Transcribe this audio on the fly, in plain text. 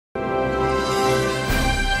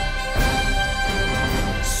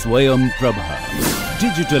Swayam Prabha.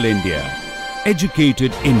 Digital India.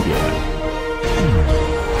 Educated India.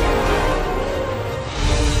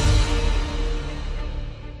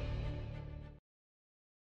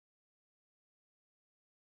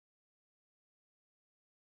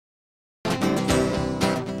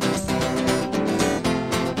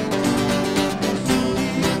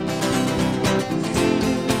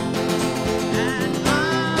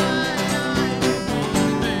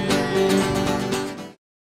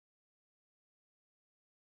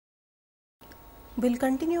 We will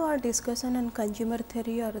continue our discussion on consumer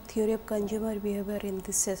theory or theory of consumer behavior in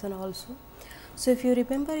this session also. So, if you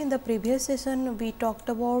remember in the previous session we talked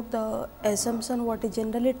about the assumption what is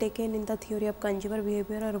generally taken in the theory of consumer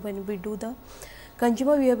behavior, or when we do the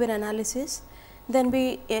consumer behavior analysis. Then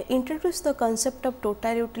we introduced the concept of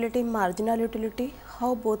total utility, marginal utility,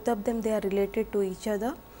 how both of them they are related to each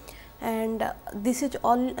other. And this is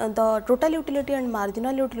all the total utility and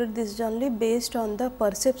marginal utility, this is only based on the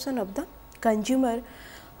perception of the consumer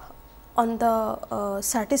on the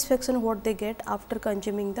satisfaction what they get after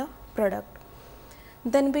consuming the product.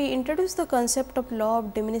 Then we introduce the concept of law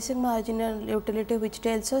of diminishing marginal utility, which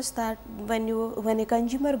tells us that when a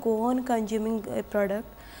consumer go on consuming a product,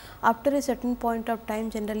 after a certain point of time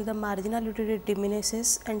generally the marginal utility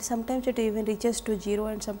diminishes, and sometimes it even reaches to 0,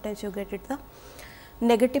 and sometimes you get it the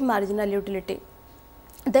negative marginal utility.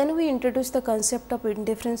 Then we introduce the concept of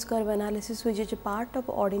indifference curve analysis, which is a part of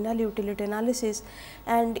ordinal utility analysis,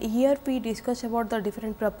 and here we discuss about the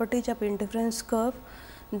different properties of indifference curve.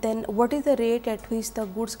 Then what is the rate at which the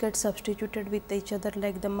goods get substituted with each other,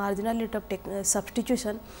 like the marginal rate of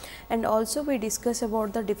substitution, and also we discuss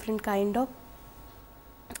about the different kind of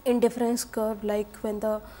indifference curve, like when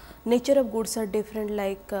the nature of goods are different,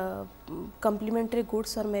 like complementary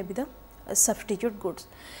goods or maybe the substitute goods.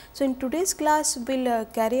 So, in today's class we will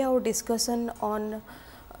carry our discussion on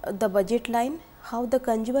the budget line, how the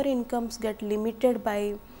consumer incomes get limited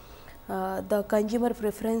by the consumer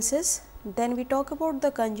preferences. Then we talk about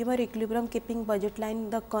the consumer equilibrium, keeping budget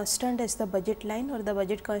line the constant as the budget line or the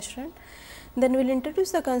budget constant. Then we will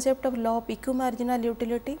introduce the concept of law of equimarginal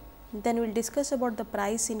utility. Then we will discuss about the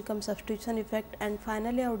price income substitution effect, and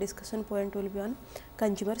finally our discussion point will be on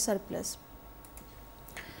consumer surplus.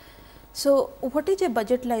 So, what is a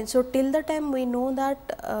budget line? So, till the time we know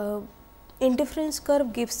that indifference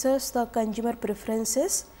curve gives us the consumer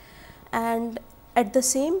preferences, and at the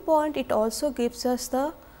same point it also gives us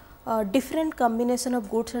the different combination of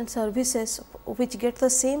goods and services which get the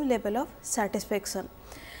same level of satisfaction.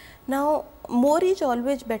 Now, more is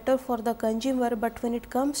always better for the consumer, but when it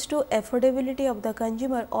comes to affordability of the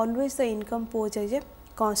consumer, always the income poses a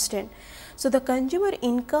constant. So, the consumer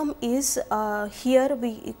income is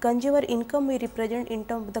consumer income we represent in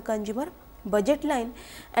terms of the consumer budget line,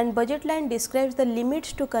 and budget line describes the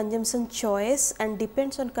limits to consumption choice and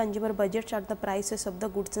depends on consumer budgets at the prices of the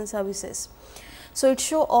goods and services. So, it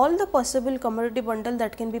shows all the possible commodity bundle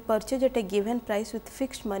that can be purchased at a given price with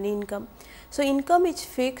fixed money income. So, income is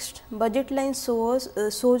fixed, budget line shows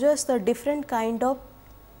us the different kind of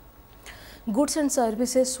goods and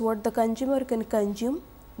services what the consumer can consume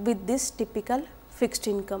with this typical fixed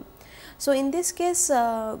income. So, in this case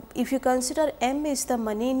if you consider M is the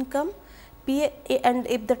money income, and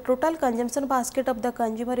if the total consumption basket of the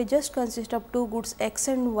consumer is just consist of two goods X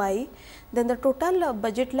and Y, then the total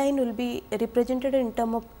budget line will be represented in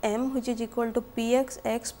term of M, which is equal to Px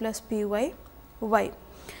x plus Py y.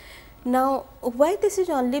 Now, why this is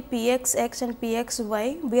only Px x and Px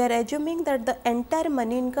y? We are assuming that the entire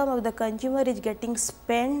money income of the consumer is getting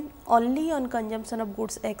spent only on consumption of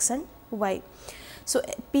goods X and Y. So,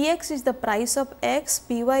 Px is the price of X,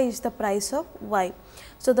 Py is the price of Y.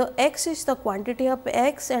 So, the X is the quantity of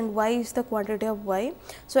X and Y is the quantity of Y.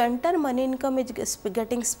 So, entire money income is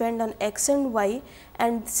getting spent on X and Y,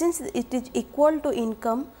 and since it is equal to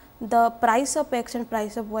income, the price of X and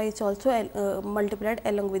price of Y is also multiplied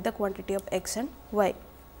along with the quantity of X and Y.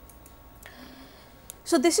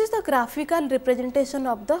 So, this is the graphical representation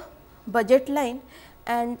of the budget line,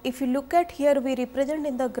 and if you look at here we represent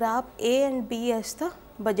in the graph A and B as the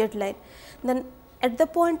budget line. Then at the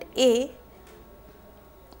point A,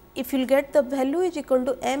 if you will get the value is equal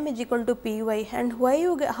to M is equal to Py, and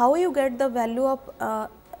how you get the value of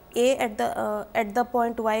A at the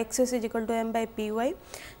point y axis is equal to M by Py,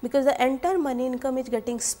 because the entire money income is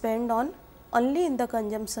getting spent on only in the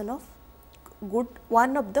consumption of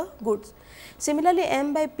one of the goods. Similarly,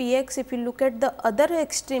 M by Px, if you look at the other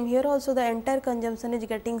extreme, here also the entire consumption is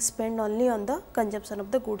getting spent only on the consumption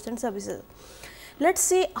of the goods and services. Let us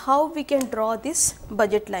see how we can draw this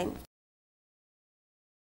budget line.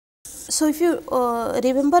 So, if you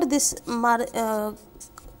remember this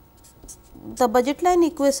the budget line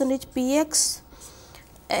equation is Px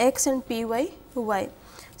x and Py y.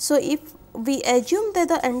 So, if we assume that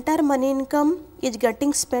the entire money income is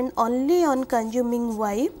getting spent only on consuming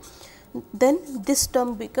y, then this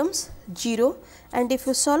term becomes 0, and if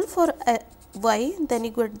you solve for y, then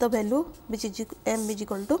you get the value which is m is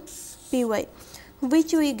equal to Py,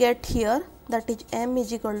 which we get here, that is m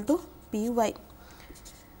is equal to Py.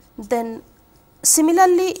 Then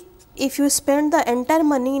similarly, if you spend the entire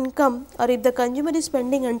money income, or if the consumer is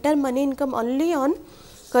spending entire money income only on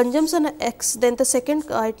consumption x, then the second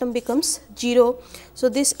item becomes 0. So,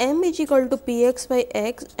 this m is equal to Px by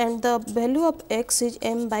x, and the value of x is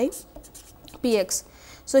m by Px.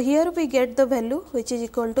 So, here we get the value which is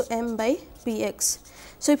equal to m by Px.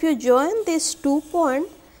 So, if you join these 2 points,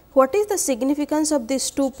 what is the significance of these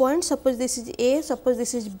 2 points? Suppose this is A, suppose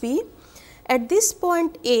this is B. At this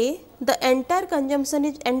point A, the entire consumption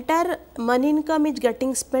is, entire money income is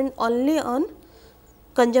getting spent only on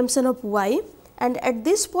consumption of y, and at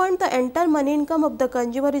this point the entire money income of the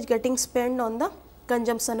consumer is getting spent on the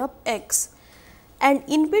consumption of x, and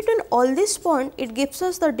in between all this point it gives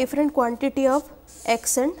us the different quantity of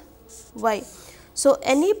x and y. So,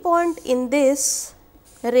 any point in this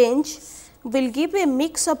range will give a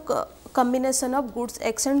mix of combination of goods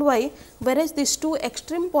x and y, whereas this two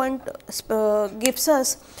extreme point gives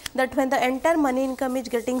us that when the entire money income is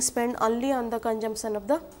getting spent only on the consumption of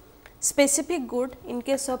the specific good. In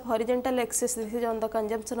case of horizontal axis, this is on the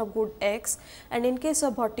consumption of good x, and in case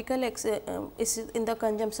of vertical axis is in the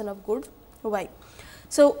consumption of good y.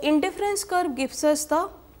 So, indifference curve gives us the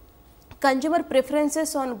consumer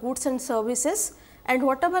preferences on goods and services and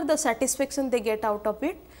whatever the satisfaction they get out of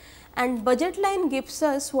it, and budget line gives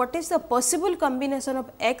us what is the possible combination of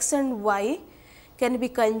x and y can be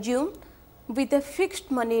consumed with a fixed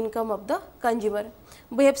money income of the consumer.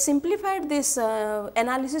 We have simplified this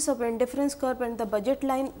analysis of indifference curve and the budget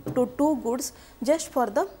line to 2 goods just for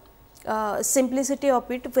the simplicity of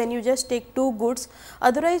it, when you just take 2 goods.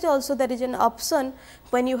 Otherwise also there is an option,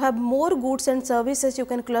 when you have more goods and services, you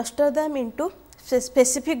can cluster them into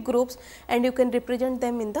specific groups and you can represent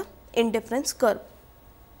them in the indifference curve.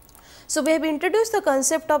 So, we have introduced the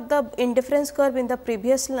concept of the indifference curve in the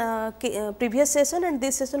previous session, and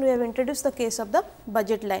this session we have introduced the case of the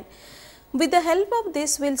budget line. With the help of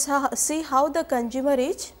this, we will see how the consumer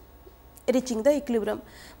is reaching the equilibrium.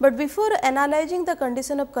 But before analyzing the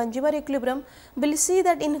condition of consumer equilibrium, we will see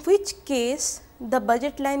that in which case the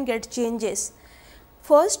budget line gets changes.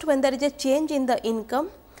 First, when there is a change in the income.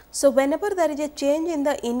 So, whenever there is a change in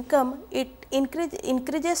the income, it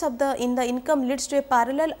increases of the income leads to a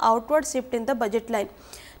parallel outward shift in the budget line.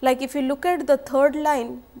 Like if you look at the third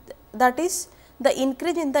line, that is the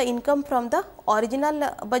increase in the income from the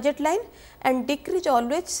original budget line and decrease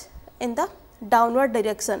always in the downward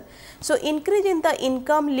direction. So, increase in the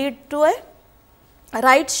income lead to a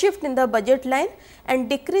right shift in the budget line and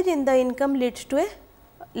decrease in the income leads to a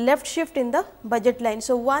left shift in the budget line.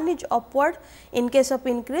 So, one is upward in case of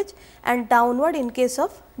increase and downward in case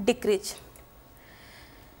of decrease.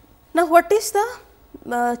 Now, what is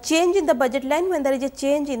the change in the budget line when there is a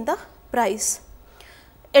change in the price?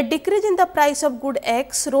 A decrease in the price of good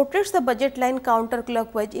X rotates the budget line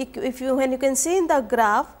counterclockwise. If you, when you can see in the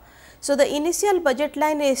graph, so the initial budget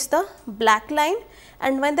line is the black line,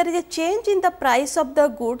 and when there is a change in the price of the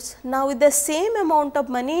goods, now with the same amount of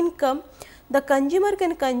money income, the consumer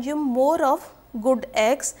can consume more of good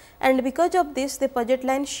X, and because of this the budget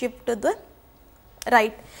line shift to the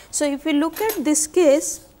right. So, if you look at this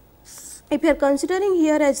case, if you are considering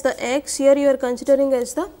here as the X, here you are considering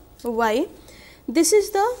as the Y, this is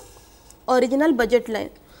the original budget line.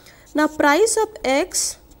 Now, price of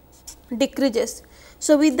X decreases.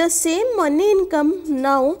 So, with the same money income,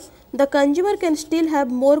 now the consumer can still have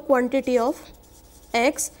more quantity of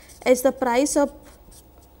X as the price of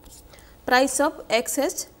X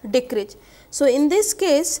has decreased. So, in this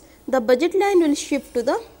case the budget line will shift to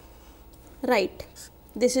the right.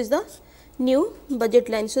 This is the new budget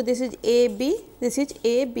line. So, this is AB, this is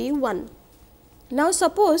AB1. Now,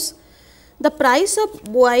 suppose the price of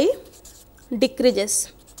Y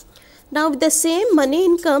decreases. Now, with the same money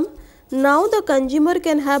income, now the consumer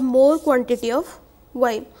can have more quantity of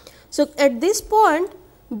Y. So, at this point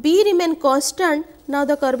B remain constant. Now,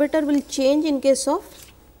 the curvature will change in case of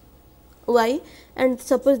Y, and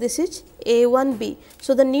suppose this is A1B.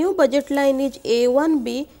 So, the new budget line is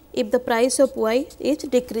A1B if the price of Y is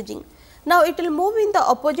decreasing. Now, it will move in the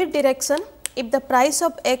opposite direction if the price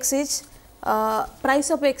of X is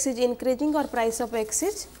increasing or price of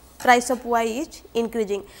Y is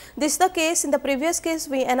increasing. This is the case. In the previous case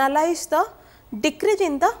we analyzed the decrease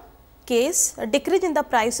in the case, a decrease in the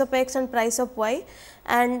price of x and price of y,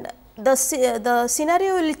 and the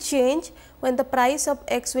scenario will change when the price of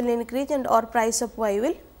x will increase and or price of y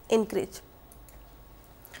will increase.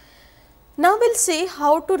 Now, we will see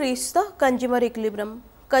how to reach the consumer equilibrium.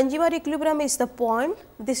 Consumer equilibrium is the point,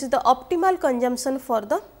 this is the optimal consumption for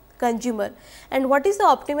the consumer. And what is the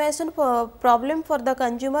optimization problem for the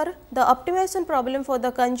consumer? The optimization problem for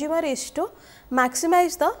the consumer is to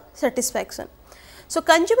maximize the satisfaction. So,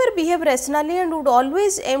 consumer behave rationally and would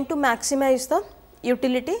always aim to maximize the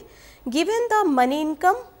utility given the money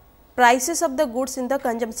income prices of the goods in the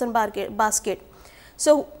consumption basket.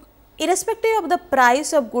 So, irrespective of the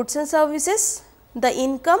price of goods and services, the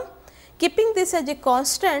income, keeping this as a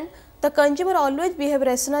constant, the consumer always behave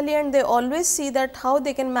rationally and they always see that how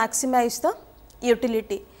they can maximize the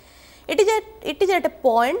utility. It is at a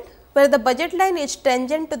point where the budget line is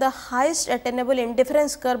tangent to the highest attainable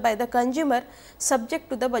indifference curve by the consumer subject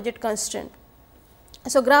to the budget constraint.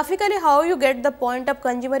 So, graphically how you get the point of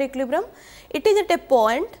consumer equilibrium? It is at a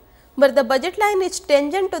point where the budget line is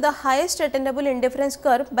tangent to the highest attainable indifference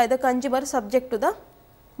curve by the consumer subject to the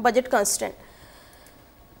budget constraint.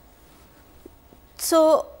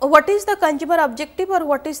 So, what is the consumer objective or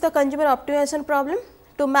what is the consumer optimization problem?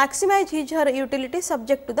 To maximize his or her utility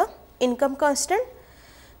subject to the income constraint.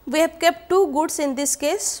 We have kept two goods in this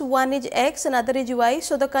case, one is x, another is y.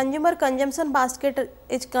 So, the consumer consumption basket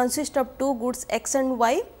is consists of two goods x and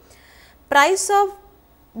y. Price of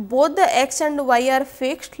both the x and y are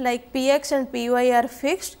fixed, like px and py are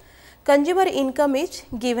fixed, consumer income is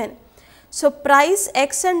given. So, price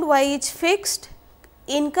x and y is fixed,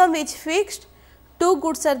 income is fixed, two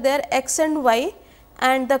goods are there x and y,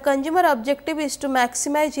 and the consumer objective is to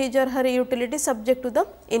maximize his or her utility subject to the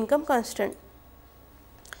income constraint.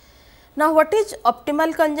 Now, what is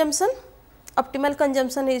optimal consumption? Optimal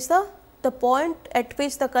consumption is the point at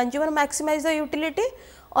which the consumer maximize the utility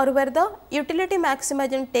or where the utility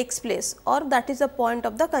maximization takes place, or that is the point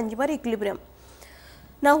of the consumer equilibrium.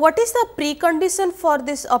 Now, what is the precondition for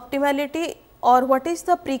this optimality or what is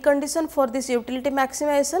the precondition for this utility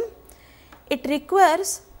maximization? It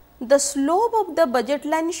requires the slope of the budget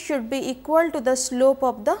line should be equal to the slope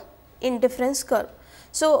of the indifference curve.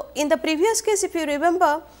 So, in the previous case if you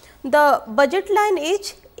remember, the budget line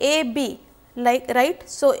is AB, like right.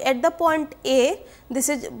 So, at the point A, this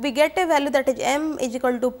is we get a value that is m is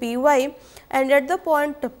equal to py, and at the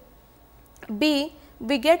point B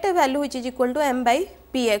we get a value which is equal to m by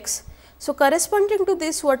px. So, corresponding to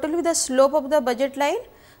this, what will be the slope of the budget line?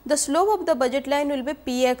 The slope of the budget line will be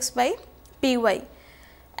px by py.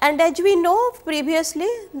 And as we know previously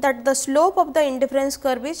that the slope of the indifference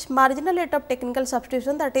curve is marginal rate of technical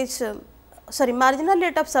substitution, that is marginal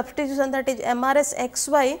rate of substitution, that is MRS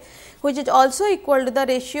xy, which is also equal to the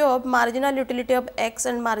ratio of marginal utility of x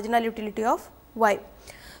and marginal utility of y.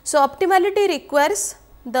 So, optimality requires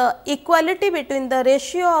the equality between the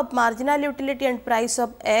ratio of marginal utility and price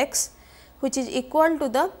of x, which is equal to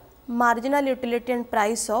the marginal utility and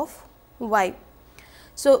price of y.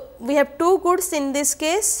 So, we have two goods in this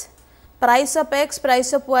case, price of x,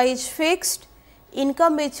 price of y is fixed,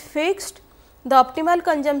 income is fixed. The optimal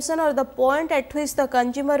consumption or the point at which the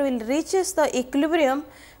consumer will reaches the equilibrium,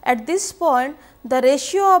 at this point the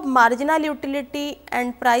ratio of marginal utility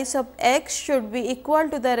and price of x should be equal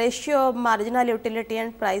to the ratio of marginal utility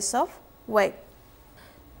and price of y.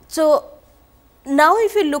 So, now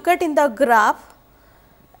if you look at in the graph,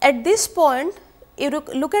 at this point you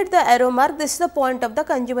look at the arrow mark, this is the point of the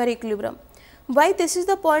consumer equilibrium. Why this is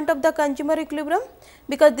the point of the consumer equilibrium?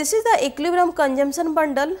 Because this is the equilibrium consumption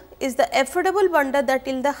bundle is the affordable bundle that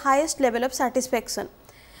is the highest level of satisfaction.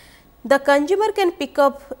 The consumer can pick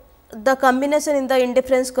up the combination in the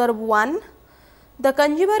indifference curve 1, the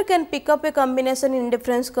consumer can pick up a combination in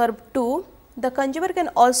indifference curve 2, the consumer can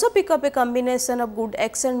also pick up a combination of good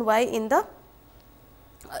x and y in the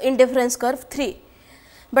indifference curve 3.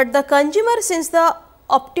 But the consumer, since the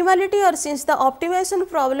optimality or since the optimization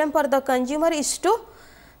problem for the consumer is to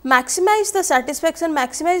maximize the satisfaction,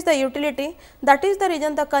 maximize the utility, that is the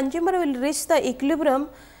reason the consumer will reach the equilibrium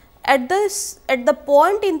at the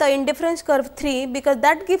point in the indifference curve 3, because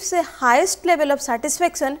that gives a highest level of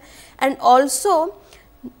satisfaction, and also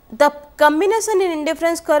the combination in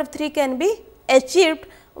indifference curve 3 can be achieved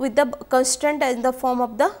with the constraint in the form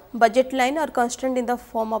of the budget line or constraint in the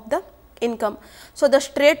form of the income. So, the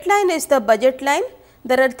straight line is the budget line,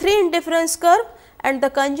 there are 3 indifference curve, and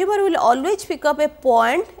the consumer will always pick up a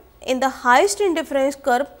point in the highest indifference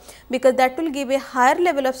curve, because that will give a higher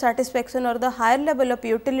level of satisfaction or the higher level of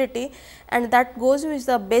utility, and that goes with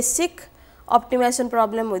the basic optimization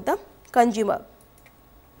problem with the consumer.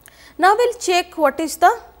 Now, we will check what is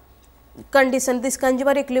the condition, this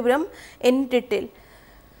consumer equilibrium in detail.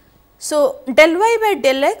 So, del y by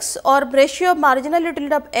del x or ratio of marginal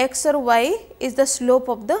utility of x or y is the slope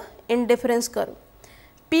of the indifference curve.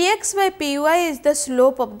 Px by py is the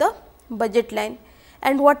slope of the budget line.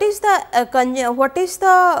 And what is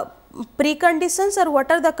the preconditions or what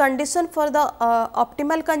are the conditions for the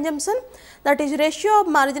optimal consumption? That is, ratio of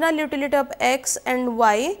marginal utility of x and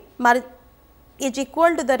y is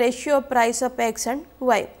equal to the ratio of price of x and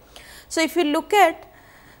y. So, if you look at,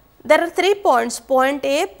 there are 3 points, point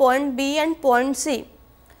A, point B and point C.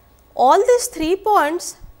 All these 3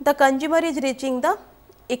 points the consumer is reaching the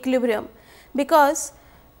equilibrium, because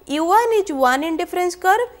U1 is one indifference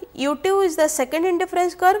curve, U2 is the second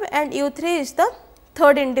indifference curve and U3 is the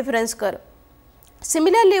third indifference curve.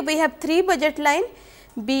 Similarly, we have 3 budget line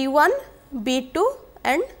B1, B2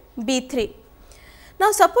 and B3.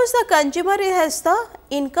 Now, suppose the consumer has the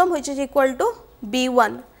income which is equal to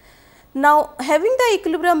B1. Now, having the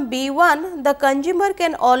equilibrium B1, the consumer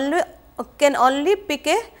can only pick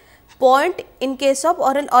a point in case of,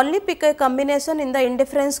 or only pick a combination in the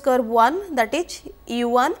indifference curve 1, that is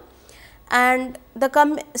U1, and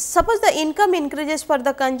suppose the income increases for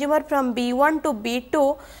the consumer from B1 to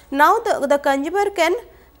B2. Now, the consumer can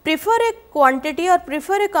prefer a quantity or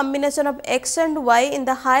prefer a combination of x and y in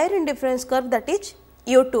the higher indifference curve, that is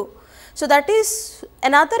U2. So, that is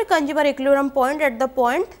another consumer equilibrium point at the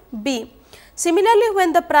point B. Similarly,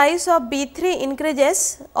 when the price of B3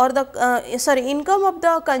 increases, or the income of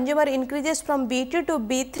the consumer increases from B2 to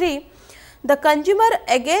B3, the consumer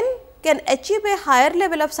again can achieve a higher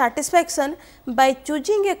level of satisfaction by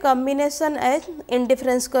choosing a combination as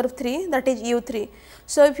indifference curve 3, that is U3.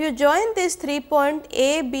 So, if you join these 3 points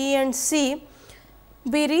A, B and C,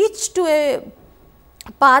 we reach to a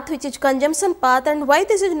path which is consumption path. And why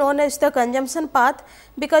this is known as the consumption path?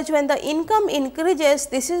 Because when the income increases,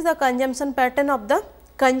 this is the consumption pattern of the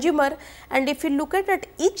consumer, and if you look at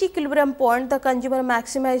each equilibrium point, the consumer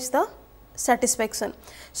maximizes the satisfaction.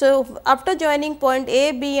 So, after joining point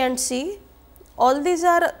A, B and C, all these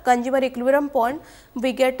are consumer equilibrium point,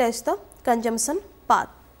 we get as the consumption path.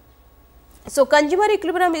 So, consumer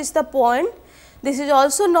equilibrium is the point, this is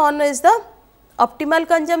also known as the optimal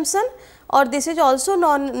consumption, or this is also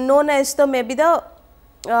known as the maybe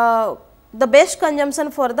the best consumption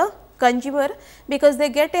for the consumer, because they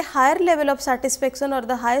get a higher level of satisfaction or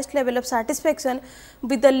the highest level of satisfaction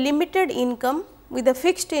with the limited income, with the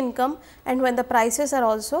fixed income, and when the prices are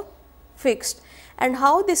also fixed. And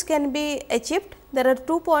how this can be achieved? There are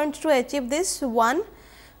 2 points to achieve this. One,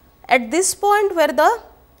 at this point where the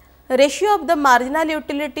ratio of the marginal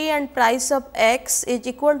utility and price of x is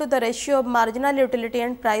equal to the ratio of marginal utility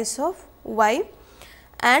and price of y,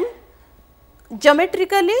 and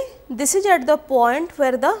geometrically this is at the point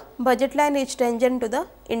where the budget line is tangent to the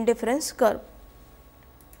indifference curve.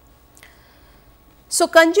 So,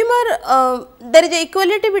 consumer there is a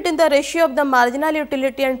equality between the ratio of the marginal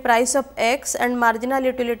utility and price of x and marginal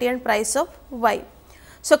utility and price of y.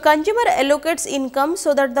 So, consumer allocates income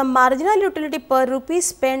so that the marginal utility per rupee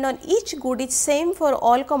spent on each good is same for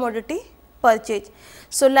all commodity purchase.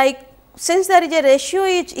 So, like since there is a ratio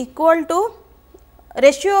is equal to,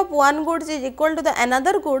 ratio of one goods is equal to the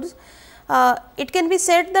another goods, it can be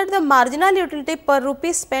said that the marginal utility per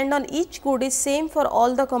rupee spent on each good is same for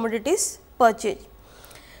all the commodities purchased.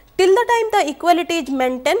 Till the time the equality is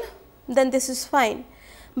maintained, then this is fine,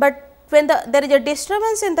 but when there is a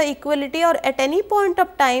disturbance in the equality, or at any point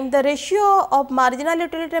of time the ratio of marginal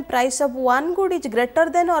utility and price of one good is greater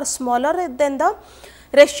than or smaller than the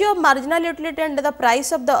ratio of marginal utility and the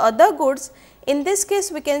price of the other goods, in this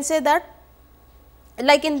case we can say that,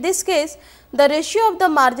 like in this case, the ratio of the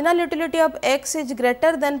marginal utility of x is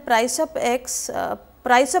greater than price of x,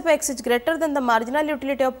 is greater than the marginal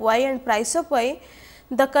utility of y and price of y,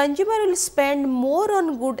 the consumer will spend more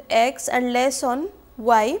on good x and less on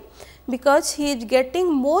y, because he is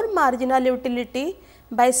getting more marginal utility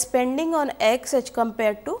by spending on x as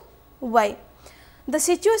compared to y. The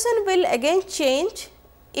situation will again change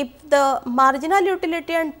if the marginal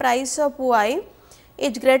utility and price of y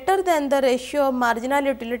is greater than the ratio of marginal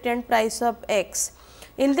utility and price of x.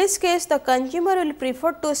 In this case, the consumer will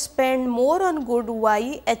prefer to spend more on good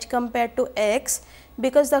y as compared to x,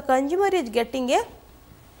 because the consumer is getting a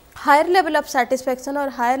higher level of satisfaction or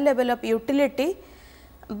higher level of utility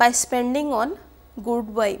by spending on good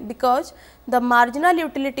y, because the marginal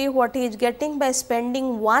utility what he is getting by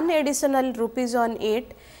spending 1 additional rupees on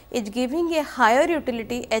it is giving a higher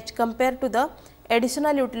utility as compared to the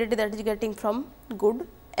additional utility that is getting from good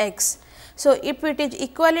x. So, if it is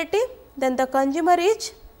equality, then the consumer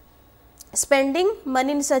is spending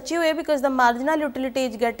money in such a way, because the marginal utility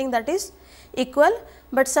is getting that is equal,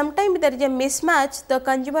 but sometimes there is a mismatch, the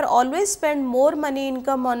consumer always spend more money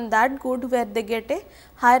income on that good where they get a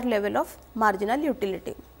higher level of marginal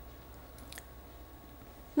utility.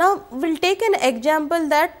 Now, we will take an example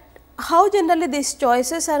that how generally these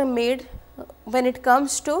choices are made when it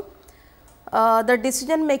comes to the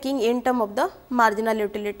decision making in term of the marginal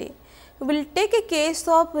utility. We will take a case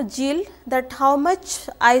of Jill, that how much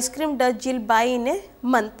ice cream does Jill buy in a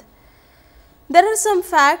month. There are some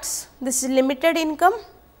facts, this is limited income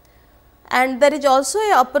and there is also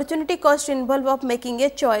a opportunity cost involved of making a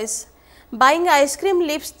choice. Buying ice cream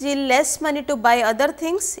leaves Jill less money to buy other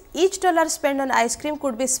things. Each dollar spent on ice cream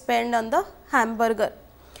could be spent on the hamburger.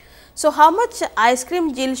 So, how much ice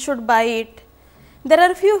cream Jill should buy it? There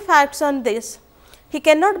are few facts on this. He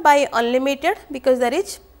cannot buy unlimited because there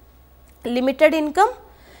is limited income,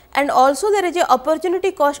 and also there is a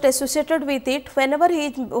opportunity cost associated with it whenever he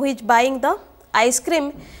is buying the ice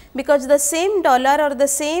cream, because the same dollar or the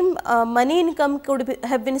same money income could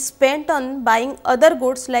have been spent on buying other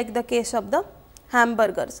goods like the case of the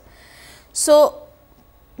hamburgers. So,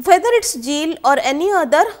 whether it is Jill or any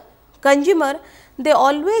other consumer, they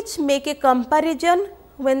always make a comparison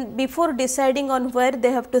when before deciding on where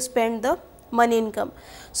they have to spend the money income.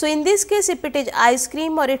 So, in this case if it is ice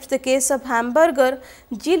cream or it is the case of hamburger,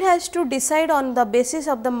 Jill has to decide on the basis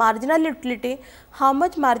of the marginal utility, how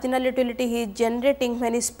much marginal utility he is generating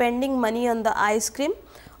when he is spending money on the ice cream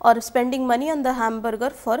or spending money on the hamburger,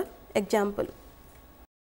 for example.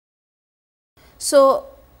 So,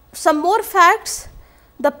 some more facts: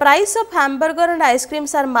 the price of hamburger and ice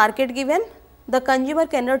creams are market given, the consumer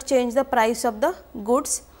cannot change the price of the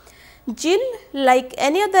goods. Jill, like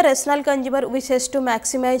any other rational consumer, wishes to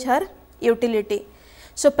maximize her utility.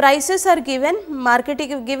 So, prices are given, market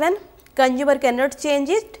is given, consumer cannot change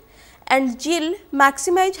it, and Jill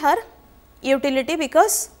maximize her utility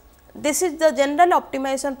because this is the general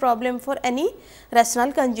optimization problem for any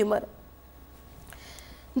rational consumer.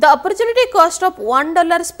 The opportunity cost of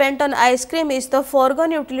 $1 spent on ice cream is the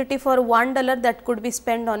foregone utility for $1 that could be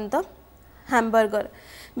spent on the hamburger,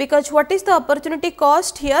 because what is the opportunity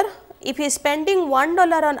cost here? If he is spending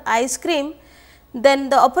 $1 on ice cream, then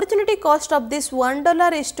the opportunity cost of this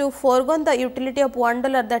 $1 is to forego the utility of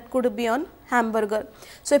 $1 that could be on hamburger.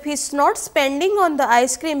 So, if he is not spending on the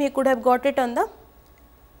ice cream, he could have got it on the,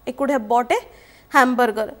 he could have bought a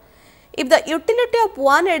hamburger. If the utility of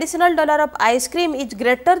one additional dollar of ice cream is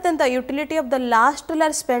greater than the utility of the last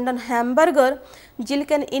dollar spent on hamburger, Jill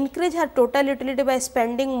can increase her total utility by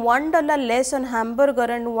spending $1 less on hamburger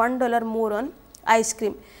and $1 more on ice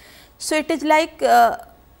cream. So, it is like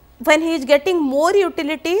when he is getting more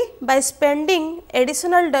utility by spending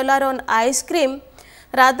additional dollar on ice cream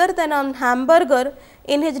rather than on hamburger,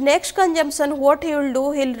 in his next consumption what he will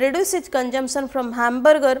do, he will reduce his consumption from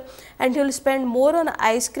hamburger and he will spend more on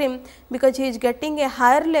ice cream, because he is getting a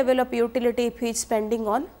higher level of utility if he is spending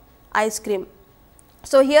on ice cream.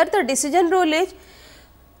 So, here the decision rule is,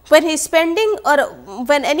 when he is spending or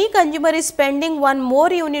when any consumer is spending one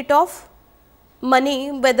more unit of money,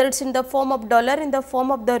 whether it is in the form of dollar, in the form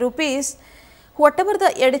of the rupees, whatever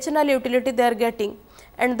the additional utility they are getting,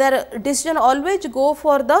 and their decision always go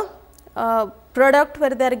for the product where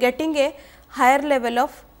they are getting a higher level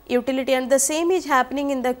of utility, and the same is happening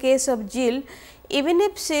in the case of Jill. Even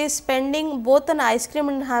if she is spending both on ice cream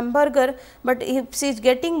and hamburger, but if she is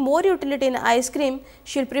getting more utility in ice cream,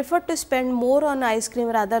 she will prefer to spend more on ice cream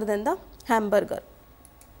rather than the hamburger.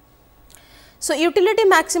 So, utility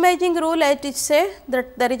maximizing rule, as it say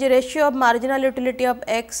that there is a ratio of marginal utility of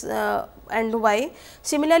x and y.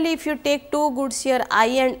 Similarly, if you take two goods here I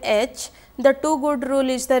and h, the two good rule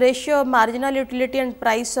is the ratio of marginal utility and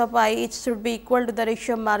price of I, it should be equal to the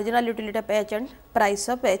ratio of marginal utility of h and price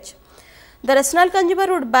of h. The rational consumer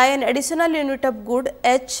would buy an additional unit of good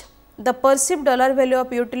h, the perceived dollar value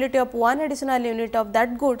of utility of one additional unit of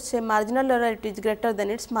that good, say marginal dollar, it is greater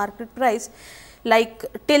than its market price. Like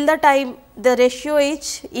till the time the ratio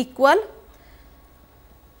is equal,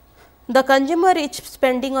 the consumer is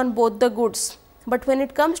spending on both the goods. But when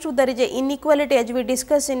it comes to there is a inequality, as we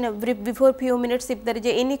discussed in before few minutes, if there is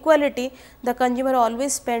a inequality, the consumer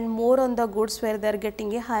always spend more on the goods where they are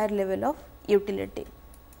getting a higher level of utility.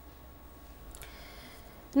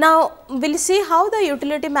 Now, we will see how the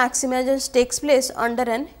utility maximization takes place under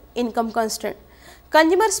an income constraint.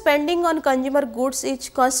 Consumer spending on consumer goods is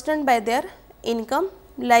constant by their income,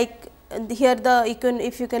 like here the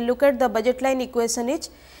if you can look at the budget line equation is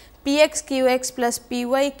Px Qx plus Py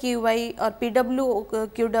Qy or Pw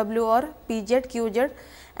Qw or Pz Qz,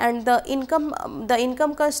 and the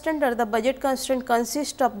income constraint or the budget constraint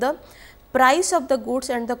consists of the price of the goods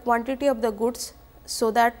and the quantity of the goods,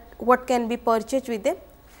 so that what can be purchased with a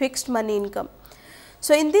fixed money income.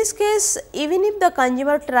 So, in this case, even if the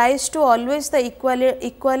consumer tries to always the equal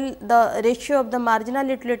the ratio of the marginal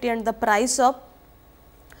utility and the price of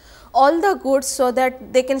all the goods, so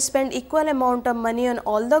that they can spend equal amount of money on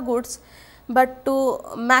all the goods, but to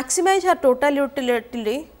maximize her total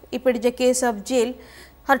utility, if it is a case of Jill,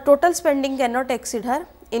 her total spending cannot exceed her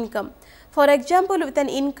income. For example, with an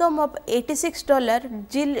income of $86,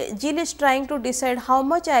 Jill is trying to decide how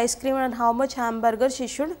much ice cream and how much hamburger she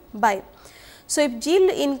should buy. So, if Jill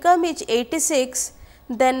income is 86,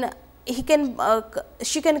 then she can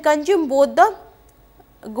consume both the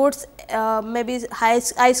goods, maybe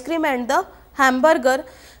ice cream and the hamburger.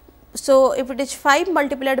 So, if it is 5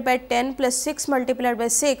 multiplied by 10 plus 6 multiplied by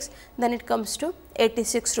 6, then it comes to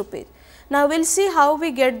 86 rupees. Now, we will see how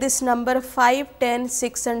we get this number 5, 10,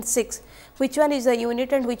 6 and 6, which one is the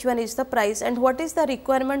unit and which one is the price, and what is the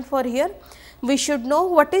requirement for here. We should know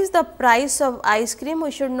what is the price of ice cream,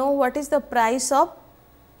 we should know what is the price of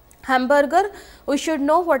hamburger, we should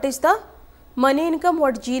know what is the money income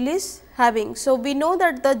what Jill is having. So, we know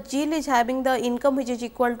that the Jill is having the income which is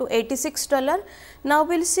equal to $86. Now,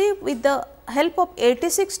 we will see with the help of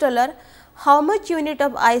 $86 how much unit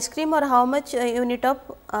of ice cream or how much unit of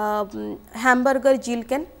hamburger Jill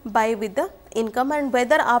can buy with the income, and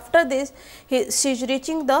whether after this she is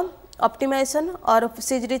reaching the optimization or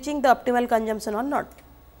she is reaching the optimal consumption or not.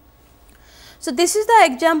 So, this is the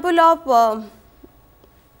example of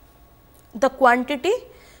the quantity,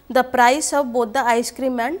 the price of both the ice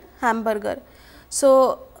cream and hamburger.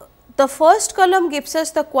 So, the first column gives us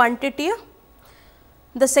the quantity,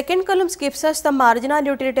 the second column gives us the marginal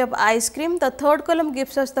utility of ice cream, the third column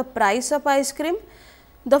gives us the price of ice cream,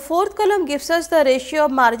 the fourth column gives us the ratio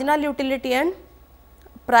of marginal utility and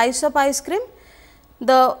price of ice cream,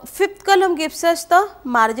 the fifth column gives us the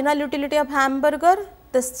marginal utility of hamburger,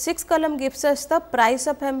 the sixth column gives us the price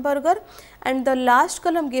of hamburger, and the last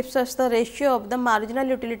column gives us the ratio of the marginal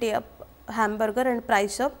utility of hamburger and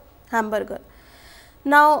price of hamburger.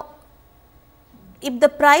 Now, if the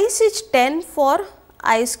price is 10 for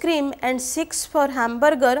ice cream and 6 for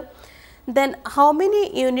hamburger, then how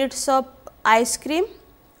many units of ice cream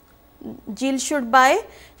Jill should buy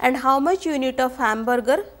and how much unit of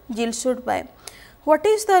hamburger Jill should buy. What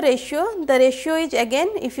is the ratio? The ratio is, again,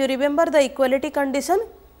 if you remember the equality condition,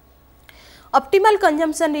 optimal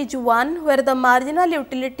consumption is 1 where the marginal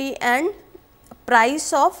utility and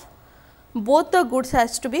price of both the goods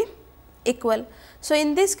has to be equal. So,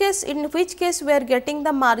 in this case, in which case we are getting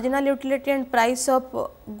the marginal utility and price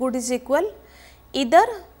of good is equal, either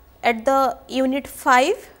at the unit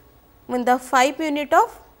 5, when the 5 unit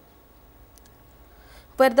of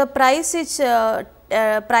where the price is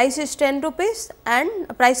 10 rupees and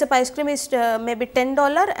price of ice cream is maybe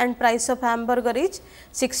 $10 and price of hamburger is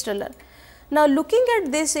 $6. Now, looking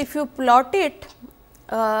at this, if you plot it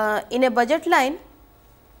in a budget line,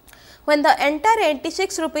 when the entire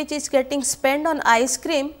 86 rupees is getting spent on ice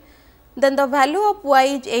cream, then the value of y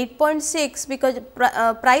is 8.6 because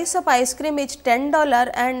price of ice cream is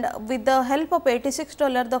 $10 and with the help of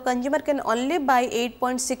 $86 the consumer can only buy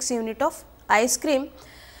 8.6 unit of ice cream.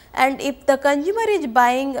 And if the consumer is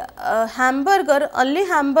buying hamburger, only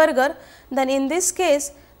hamburger, then in this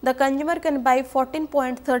case the consumer can buy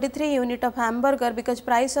 14.33 unit of hamburger because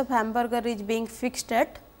price of hamburger is being fixed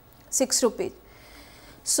at 6 rupees.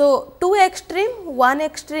 So, two extreme, one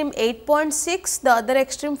extreme 8.6, the other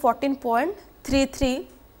extreme 14.33,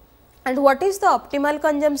 and what is the optimal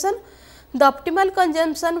consumption? The optimal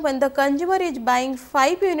consumption when the consumer is buying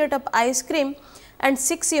 5 unit of ice cream and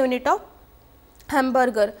 6 unit of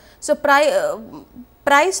hamburger. So,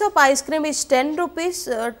 price of ice cream is 10 rupees,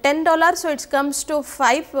 $10, so it comes to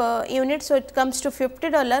 5 units, so it comes to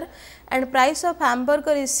 $50, and price of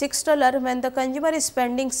hamburger is $6. When the consumer is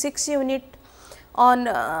spending 6 unit on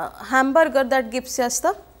hamburger, that gives us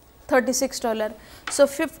the $36. So,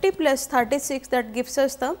 50 plus 36, that gives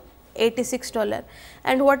us the $86.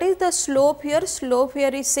 And what is the slope here? Slope here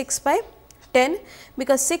is 6 by 10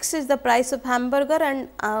 because 6 is the price of hamburger and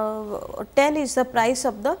 10 is the price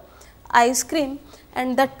of the ice cream,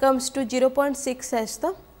 and that comes to 0.6 as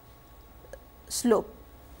the slope.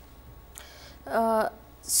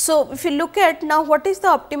 So, if you look at now what is the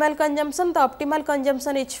optimal consumption? The optimal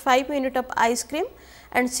consumption is 5 unit of ice cream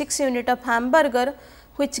and 6 unit of hamburger,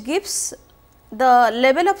 which gives the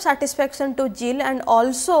level of satisfaction to Jill, and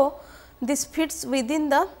also this fits within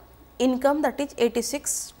the income, that is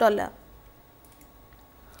 $86.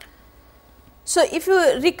 So, if you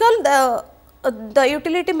recall the the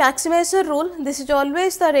utility maximization rule, this is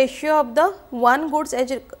always the ratio of the one goods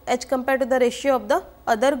as compared to the ratio of the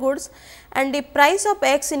other goods, and if price of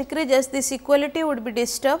x increases, this equality would be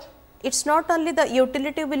disturbed. It is not only the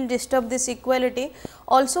utility will disturb this equality,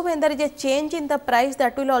 also when there is a change in the price,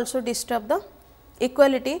 that will also disturb the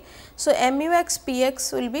equality. So, mu x p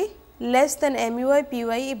x will be less than mu y p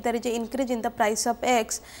y if there is an increase in the price of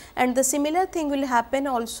x, and the similar thing will happen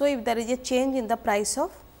also if there is a change in the price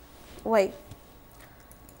of y.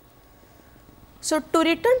 So, to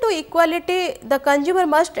return to equality, the consumer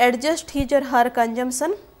must adjust his or her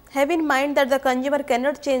consumption. Have in mind that the consumer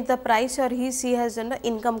cannot change the price, or she has an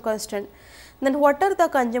income constant. Then what are the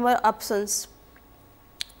consumer options?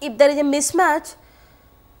 If there is a mismatch,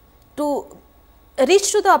 to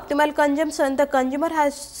reach to the optimal consumption, the consumer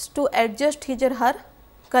has to adjust his or her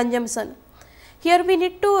consumption. Here we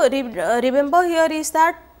need to remember here is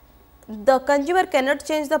that the consumer cannot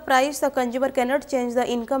change the price, the consumer cannot change the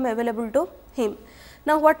income available to him.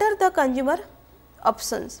 Now, what are the consumer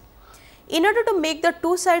options? In order to make the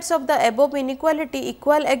two sides of the above inequality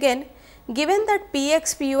equal again, given that p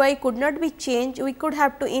x p y could not be changed, we could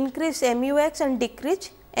have to increase mu x and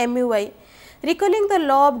decrease mu y. Recalling the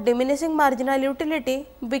law of diminishing marginal utility,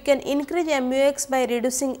 we can increase mu x by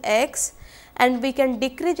reducing x, and we can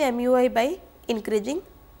decrease mu y by increasing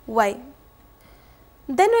y.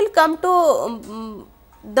 Then we will come to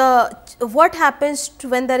what happens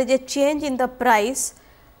when there is a change in the price,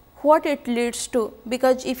 what it leads to,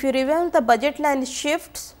 because if you remember the budget line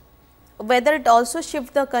shifts, whether it also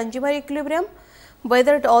shifts the consumer equilibrium,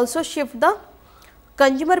 whether it also shifts the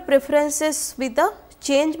consumer preferences with the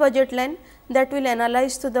change budget line, that will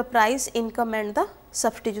analyze to the price, income and the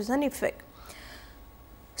substitution effect.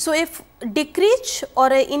 So, if decrease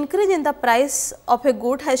or a increase in the price of a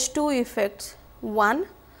good has two effects. One,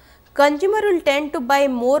 consumer will tend to buy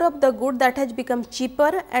more of the good that has become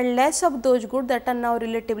cheaper and less of those goods that are now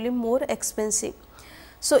relatively more expensive.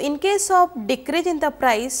 So, in case of decrease in the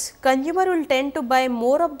price, consumer will tend to buy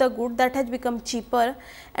more of the good that has become cheaper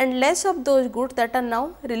and less of those goods that are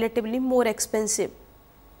now relatively more expensive.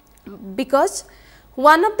 Because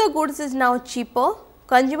one of the goods is now cheaper,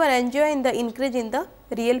 consumer enjoy in the increase in the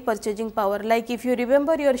real purchasing power. Like if you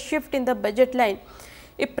remember your shift in the budget line,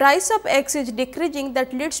 if price of x is decreasing,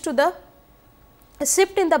 that leads to the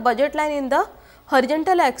shift in the budget line in the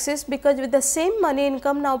horizontal axis, because with the same money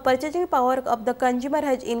income, now purchasing power of the consumer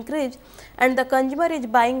has increased and the consumer is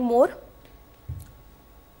buying more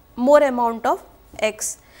amount of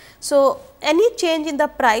x. So, any change in the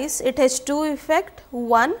price, it has two effects.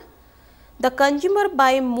 One, the consumer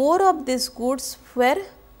buy more of these goods where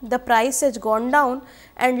the price has gone down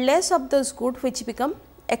and less of those goods which become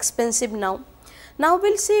expensive now. Now,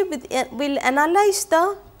 we will see we'll analyze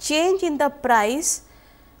the change in the price,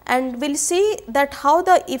 and we will see that how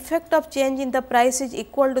the effect of change in the price is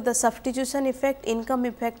equal to the substitution effect, income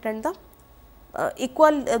effect, and the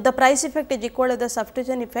the price effect is equal to the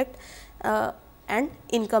substitution effect and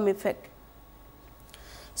income effect.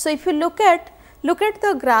 So, if you look at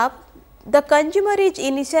the graph, the consumer is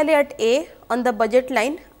initially at A on the budget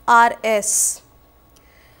line RS.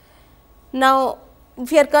 Now,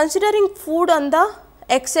 we are considering food on the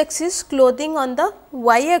x axis, clothing on the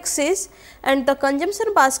y axis, and the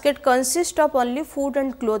consumption basket consists of only food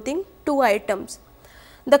and clothing, two items.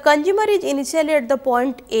 The consumer is initially at the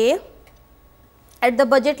point A at the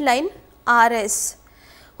budget line RS.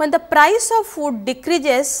 When the price of food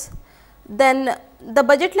decreases, then the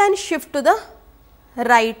budget line shift to the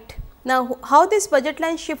right. Now, how this budget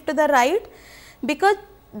line shift to the right? Because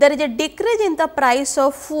there is a decrease in the price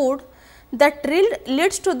of food, that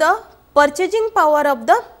leads to the purchasing power of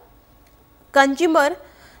the consumer,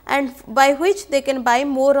 and by which they can buy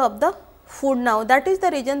more of the food now. That is the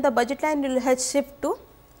reason the budget line has shift to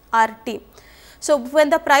RT. So, when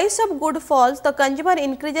the price of good falls, the consumer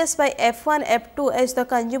increases by F1, F2 as the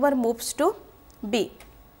consumer moves to B.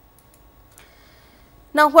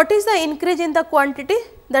 Now, what is the increase in the quantity?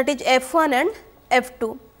 That is F1 and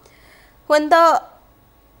F2.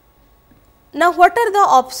 Now, what are the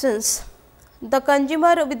options? The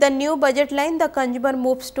consumer with the new budget line, the consumer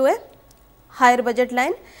moves to a higher budget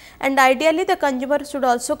line, and ideally the consumer should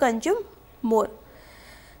also consume more.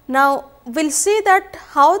 Now, we will see that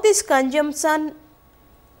how this consumption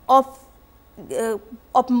of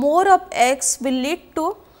more of x will lead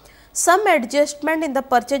to some adjustment in the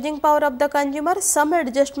purchasing power of the consumer, some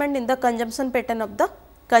adjustment in the consumption pattern of the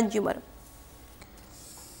consumer.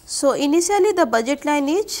 So, initially the budget line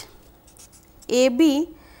is AB,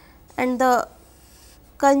 and the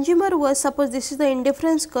consumer was, suppose this is the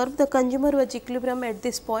indifference curve, the consumer was equilibrium at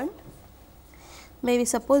this point. maybe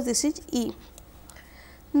suppose this is E.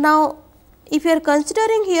 Now, if you are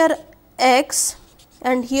considering here X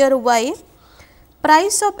and here Y,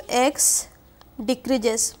 price of X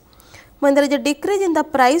decreases. When there is a decrease in the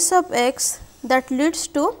price of X, that leads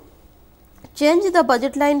to change the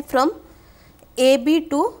budget line from AB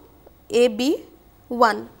to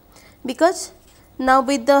AB1, because now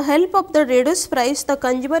with the help of the reduced price the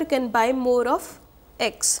consumer can buy more of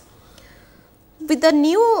X. With the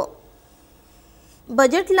new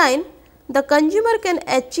budget line, the consumer can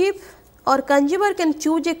achieve or consumer can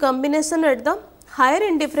choose a combination at the higher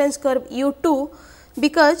indifference curve U2,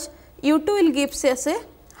 because U2 will give us a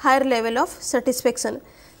higher level of satisfaction.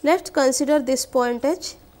 Let us consider this point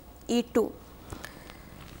as E2.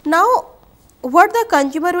 Now, what the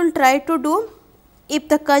consumer will try to do, if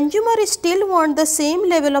the consumer still want the same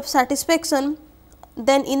level of satisfaction,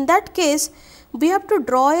 then in that case we have to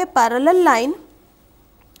draw a parallel line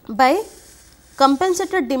by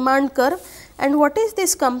compensated demand curve. And what is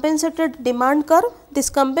this compensated demand curve? This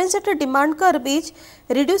compensated demand curve is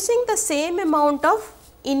reducing the same amount of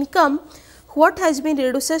income what has been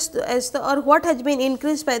reduced as the or what has been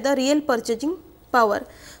increased by the real purchasing power.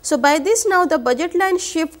 So, by this now the budget line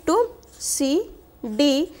shift to C,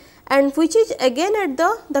 D, and which is again at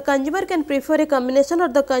the consumer can prefer a combination or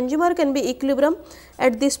the consumer can be equilibrium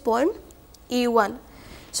at this point E1.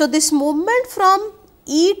 So, this movement from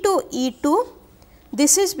E to E2,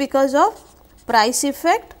 this is because of price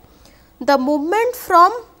effect. The movement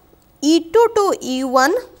from E2 to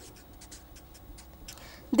E1,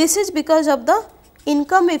 this is because of the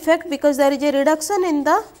income effect, because there is a reduction in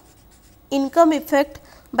the income effect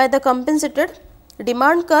by the compensated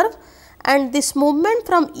demand curve, and this movement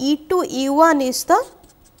from E to E1 is the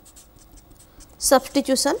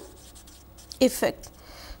substitution effect.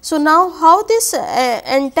 So, now how this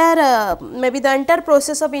entire maybe the entire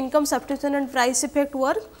process of income substitution and price effect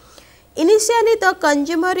work? Initially the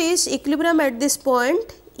consumer is equilibrium at this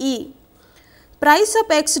point E. Price of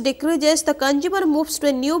X decreases, the consumer moves to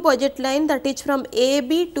a new budget line, that is from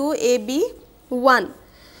AB to AB1.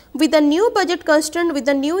 With the new budget constant, with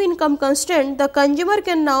the new income constant, the consumer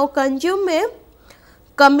can now consume a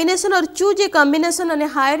combination or choose a combination on a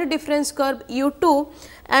higher difference curve U2,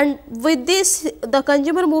 and with this the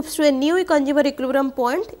consumer moves to a new consumer equilibrium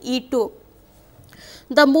point E2.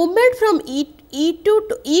 The movement from E2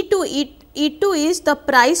 to E2 is the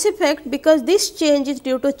price effect, because this change is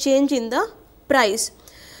due to change in the price.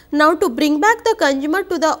 Now, to bring back the consumer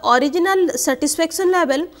to the original satisfaction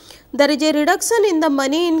level, there is a reduction in the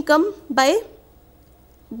money income by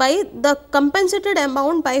the compensated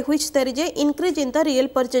amount by which there is a increase in the real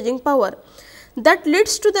purchasing power. That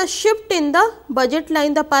leads to the shift in the budget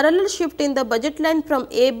line, the parallel shift in the budget line from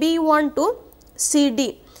AB1 to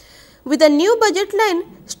CD. With the new budget line,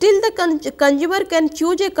 still the consumer can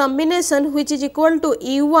choose a combination which is equal to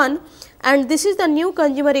E1, and this is the new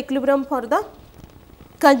consumer equilibrium for the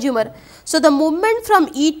consumer. So, the movement from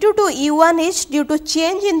E2 to E1 is due to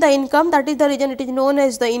change in the income, that is the reason it is known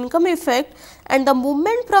as the income effect, and the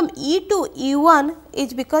movement from E to E1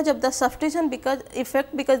 is because of the substitution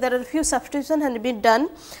effect, because there are few substitution has been done,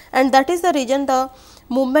 and that is the reason the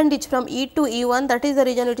movement is from E to E1, that is the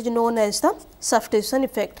reason it is known as the substitution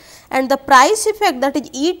effect. And the price effect, that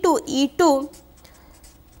is E to E2,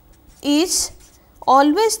 is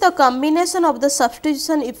always the combination of the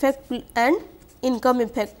substitution effect and income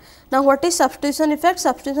effect. Now, what is substitution effect?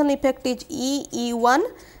 Substitution effect is E1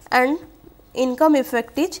 and income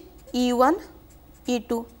effect is E1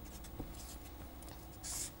 E2.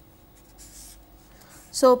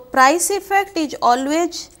 So, price effect is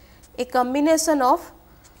always a combination of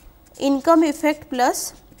income effect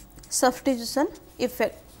plus substitution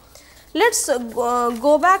effect. Let us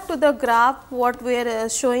go back to the graph what we are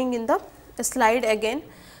showing in the slide again.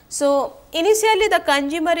 So, initially the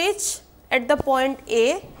consumer is at the point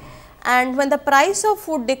A, and when the price of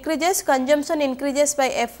food decreases, consumption increases by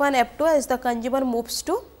F1, F2 as the consumer moves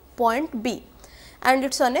to point B, and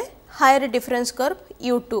it is on a higher difference curve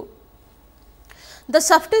U2. The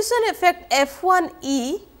substitution effect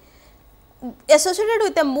F1E associated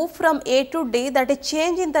with a move from A to D, that is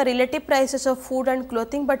change in the relative prices of food and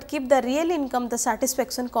clothing, but keep the real income, the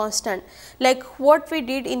satisfaction constant, like what we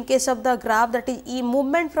did in case of the graph, that is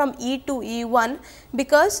movement from E to E1,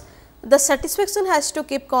 because the satisfaction has to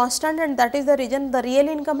keep constant, and that is the reason the real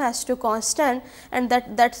income has to constant, and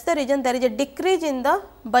that is the reason there is a decrease in the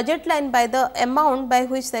budget line by the amount by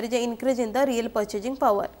which there is an increase in the real purchasing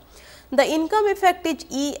power. The income effect is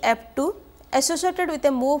EF2 associated with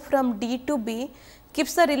a move from D to B,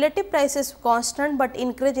 keeps the relative prices constant but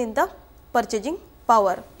increase in the purchasing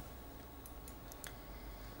power.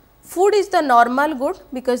 food is the normal good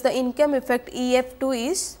because the income effect EF2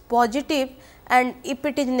 is positive, and if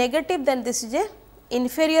it is negative then this is a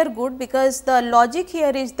inferior good, because the logic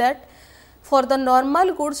here is that for the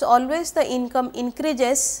normal goods always the income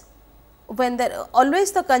increases when there,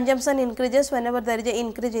 always the consumption increases whenever there is a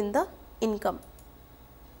increase in the income.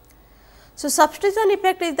 So, substitution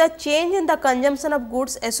effect is the change in the consumption of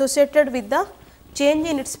goods associated with the change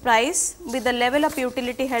in its price with the level of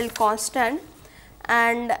utility held constant,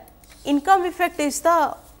 and income effect is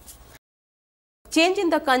the change in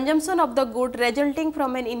the consumption of the good resulting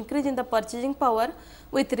from an increase in the purchasing power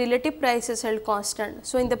with relative prices held constant.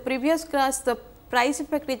 So, in the previous class the price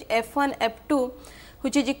effect is F1 F2,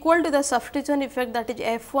 which is equal to the substitution effect, that is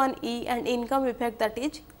F1 E, and income effect, that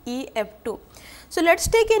is E F2. So, let us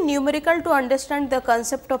take a numerical to understand the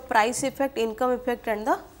concept of price effect, income effect and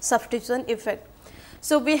the substitution effect.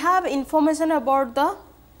 So, we have information about the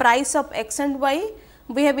price of x and y,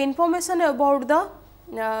 we have information about the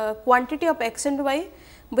quantity of x and y,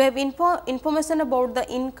 we have information about the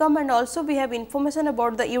income, and also we have information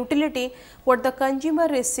about the utility what the consumer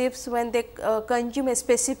receives when they consume a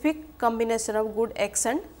specific combination of good x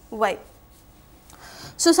and y.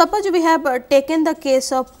 So, suppose we have taken the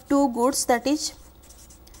case of two goods, that is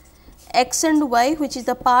x and y, which is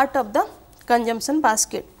the part of the consumption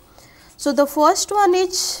basket. So, the first one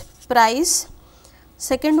is price,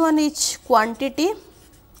 second one is quantity,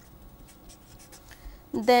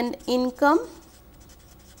 then income,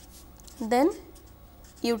 then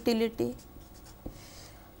utility.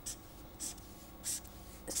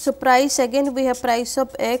 So, price, again we have price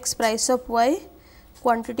of x, price of y,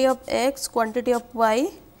 quantity of x, quantity of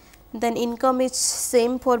y, then income is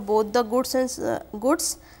same for both the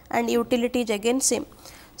goods and utility is again same.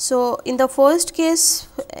 So, in the first case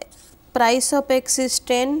price of x is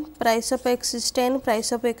 10, price of x is 10,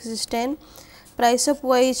 price of x is 10, price of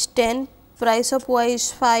y is 10, price of y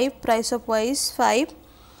is 5, price of y is 5,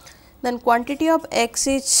 then quantity of x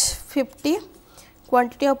is 50,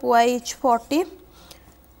 quantity of y is 40,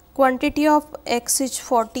 quantity of x is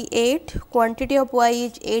 48, quantity of y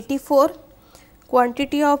is 84,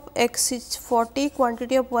 quantity of x is 40,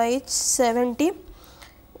 quantity of y is 70,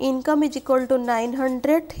 income is equal to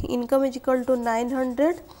 900, income is equal to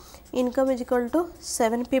 900, income is equal to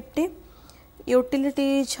 750,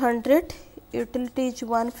 utility is 100, utility is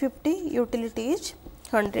 150, utility is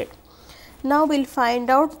 100. Now, we will find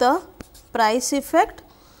out the price effect,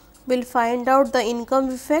 we will find out the income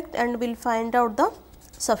effect, and we will find out the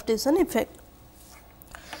substitution effect.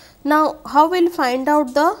 Now, how we will find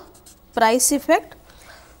out the price effect?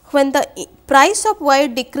 When the price of y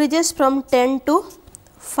decreases from 10 to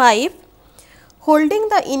 5, holding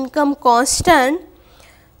the income constant,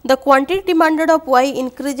 the quantity demanded of y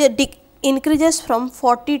increases from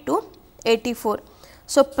 40 to 84.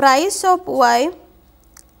 So, price of y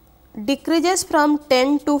decreases from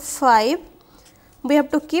 10 to 5, we have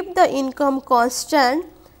to keep the income constant,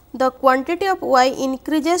 the quantity of y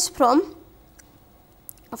increases from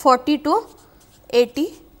 40 to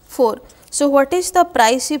 84. So, what is the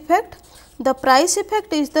price effect? The price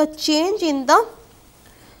effect is the change in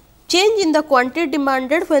the quantity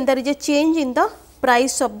demanded when there is a change in the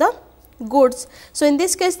price of the goods. So, in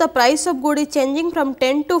this case the price of good is changing from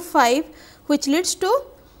 10 to 5, which leads to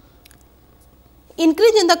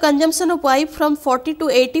increase in the consumption of y from 40 to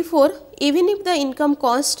 84. Even if the income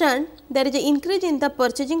constant, there is an increase in the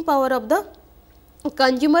purchasing power of the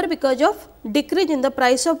consumer because of decrease in the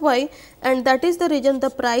price of y, and that is the reason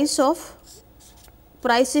the price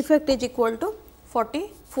effect is equal to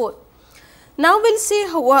 44. Now, we will see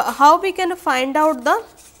how we can find out the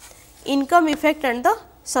income effect and the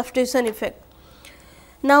substitution effect.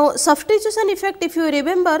 Now, substitution effect, if you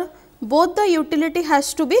remember, both the utility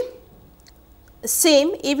has to be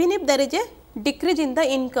same even if there is a decrease in the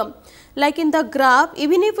income. Like in the graph,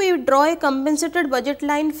 even if we draw a compensated budget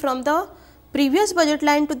line from the previous budget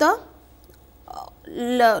line to the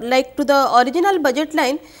original budget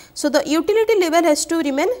line, so the utility level has to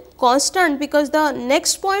remain constant because the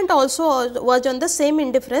next point also was on the same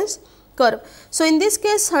indifference curve. So, in this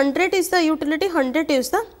case 100 is the utility, 100 is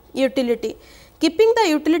the utility. Keeping the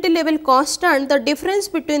utility level constant, the difference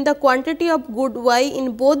between the quantity of good y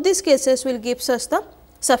in both these cases will gives us the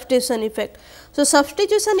substitution effect. So,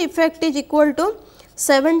 substitution effect is equal to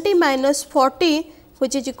 70 minus 40,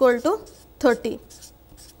 which is equal to 30.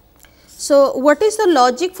 So, what is the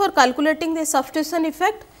logic for calculating the substitution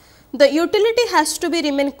effect? The utility has to be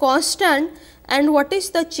remain constant, and what is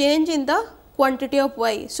the change in the quantity of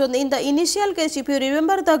y. So, in the initial case, if you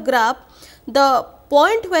remember the graph, the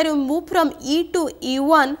point where you move from E to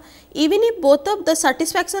E1, even if both of the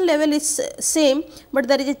satisfaction level is same, but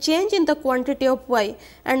there is a change in the quantity of Y,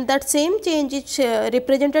 and that same change is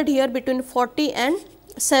represented here between 40 and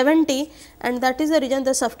 70, and that is the reason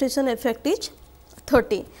the substitution effect is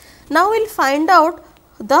 30. Now, we will find out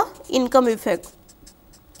the income effect.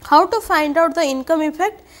 How to find out the income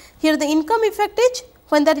effect? Here the income effect is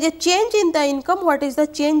when there is a change in the income, what is the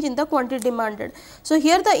change in the quantity demanded. So,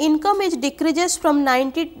 here the income is decreases from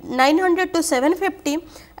 900 to 750,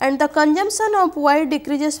 and the consumption of Y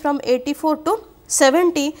decreases from 84 to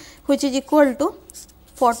 70, which is equal to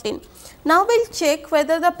 14. Now, we will check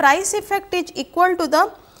whether the price effect is equal to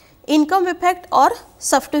the income effect or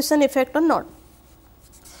substitution effect or not.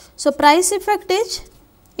 So, price effect is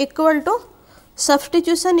equal to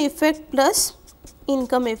substitution effect plus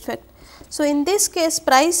income effect. So, in this case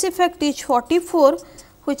price effect is 44,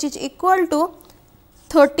 which is equal to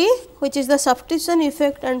 30, which is the substitution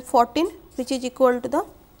effect, and 14, which is equal to the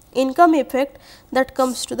income effect. That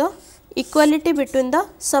comes to the equality between the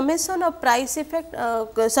summation of price effect,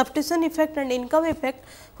 substitution effect and income effect,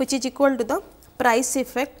 which is equal to the price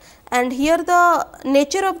effect. And here the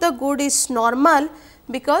nature of the good is normal,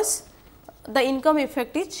 because the income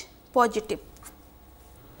effect is positive.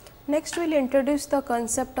 Next, we will introduce the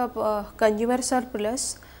concept of consumer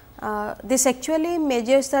surplus. This actually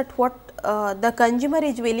measures that what the consumer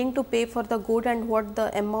is willing to pay for the good and what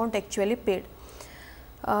the amount actually paid.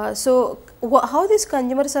 So, how this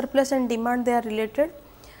consumer surplus and demand they are related?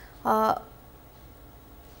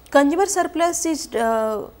 Consumer surplus is,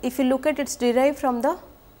 if you look at it, is derived from the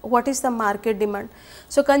what is the market demand.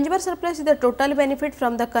 So, consumer surplus is the total benefit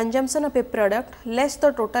from the consumption of a product less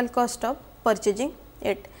the total cost of purchasing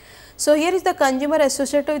it. So, here is the consumer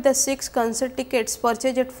associated with the 6 concert tickets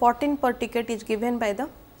purchased at 14 per ticket is given by the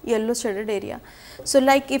yellow shaded area. So,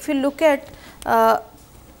 like if you look at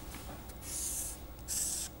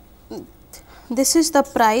this is the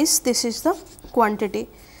price, this is the quantity,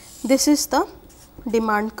 this is the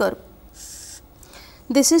demand curve,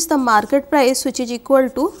 this is the market price, which is equal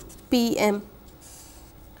to PM.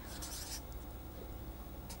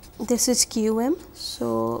 This is QM.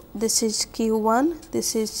 So, this is Q1,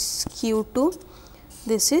 this is Q2,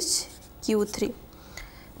 this is Q3.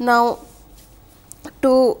 Now,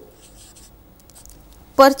 to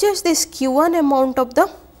purchase this Q1 amount of the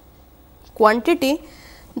quantity,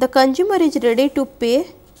 the consumer is ready to pay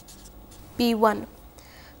P1.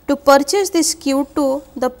 To purchase this Q2,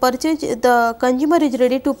 the consumer is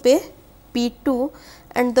ready to pay P2,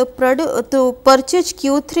 and to purchase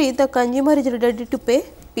Q3, the consumer is ready to pay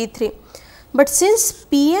P3. But since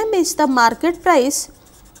PM is the market price,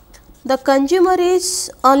 the consumer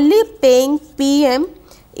is only paying PM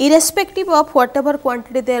irrespective of whatever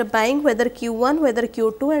quantity they are buying, whether Q1, whether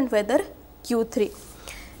Q2 and whether Q3.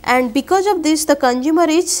 And because of this, the consumer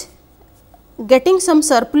is getting some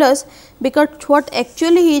surplus, because what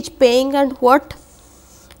actually he is paying and what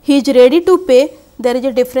he is ready to pay, there is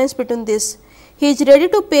a difference between this. He is ready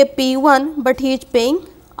to pay P1, but he is paying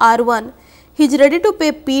R1. He is ready to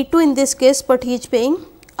pay P2 in this case, but he is paying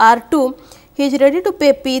R2. He is ready to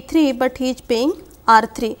pay P3, but he is paying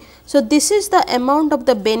R3. So, this is the amount of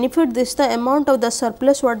the benefit, this is the amount of the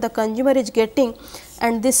surplus what the consumer is getting,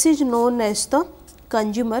 and this is known as the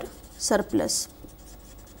consumer surplus.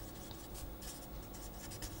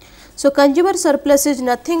 So, consumer surplus is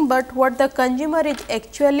nothing but what the consumer is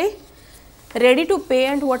actually ready to pay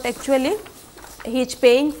and what actually he is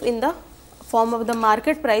paying in the form of the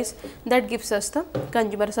market price, that gives us the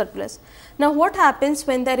consumer surplus. Now, what happens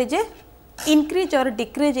when there is a increase or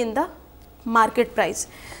decrease in the market price?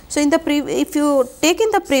 So, in the if you take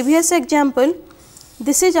in the previous example,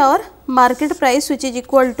 this is our market price, which is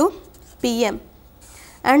equal to PM,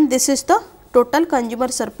 and this is the total consumer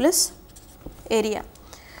surplus area.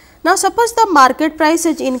 Now, suppose the market price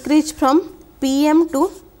has increased from PM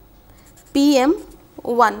to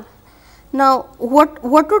PM1. Now, what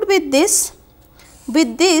would be this?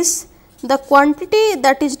 With this, the quantity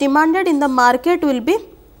that is demanded in the market will be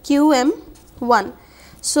QM1.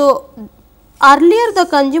 So, earlier the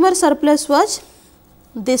consumer surplus was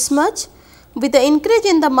this much. With the increase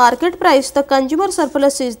in the market price, the consumer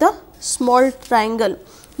surplus is the small triangle,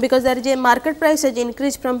 because there is a market price has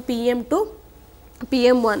increased from PM to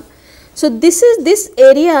PM1. So, this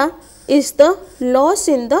area is the loss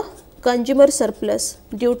in the consumer surplus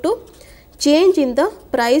due to change in the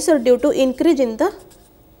price or due to increase in the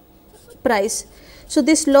price. So,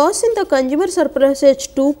 this loss in the consumer surplus is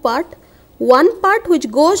two part. One part which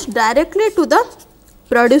goes directly to the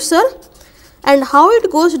producer, and how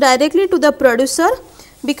it goes directly to the producer,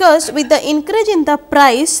 because with the increase in the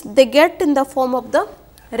price they get in the form of the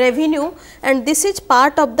revenue, and this is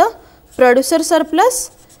part of the producer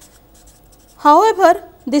surplus. However,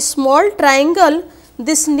 this small triangle,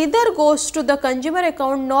 this neither goes to the consumer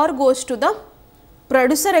account nor goes to the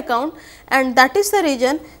producer account, and that is the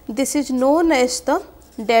reason this is known as the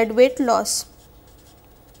deadweight loss.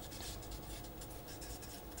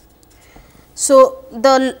 So,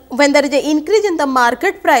 when there is an increase in the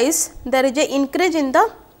market price, there is an increase in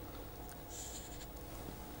the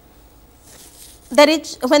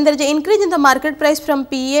when there is an increase in the market price from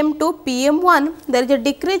PM to PM1, there is a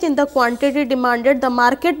decrease in the quantity demanded, the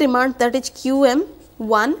market demand, that is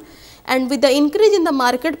QM1, and with the increase in the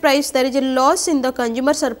market price there is a loss in the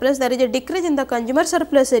consumer surplus, there is a decrease in the consumer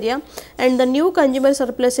surplus area, and the new consumer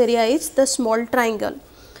surplus area is the small triangle.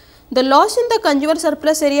 The loss in the consumer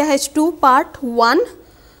surplus area has two parts. One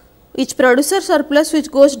is producer surplus, which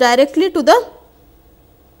goes directly to the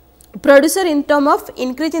producer in term of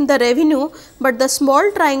increase in the revenue, but the small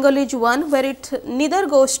triangle is one where it neither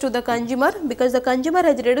goes to the consumer, because the consumer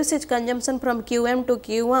has reduced its consumption from QM to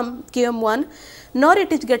QM1, nor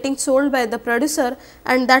it is getting sold by the producer,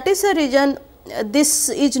 and that is the reason this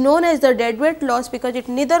is known as the deadweight loss, because it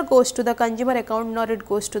neither goes to the consumer account nor it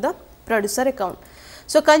goes to the producer account.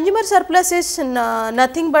 So, consumer surplus is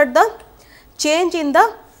nothing but the change in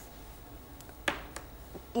the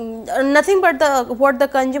what the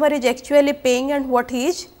consumer is actually paying and what he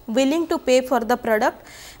is willing to pay for the product,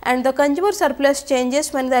 and the consumer surplus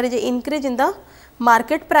changes when there is an increase in the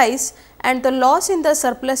market price, and the loss in the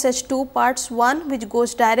surplus has two parts. One which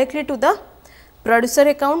goes directly to the producer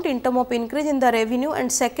account in term of increase in the revenue,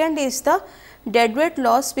 and second is the deadweight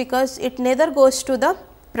loss, because it neither goes to the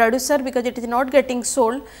producer because it is not getting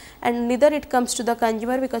sold, and neither it comes to the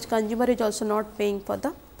consumer because consumer is also not paying for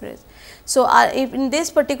the price. So, if in this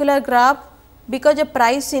particular graph, because the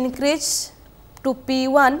price increase to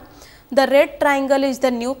P1, the red triangle is the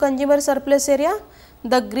new consumer surplus area,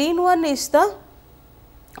 the green one is the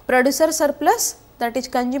producer surplus, that is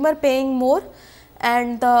consumer paying more,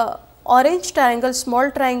 and the orange triangle, small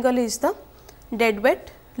triangle, is the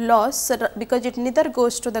deadweight loss, because it neither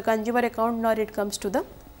goes to the consumer account nor it comes to the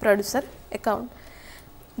producer account.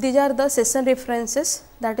 These are the session references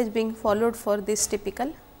that is being followed for this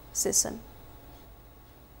typical session.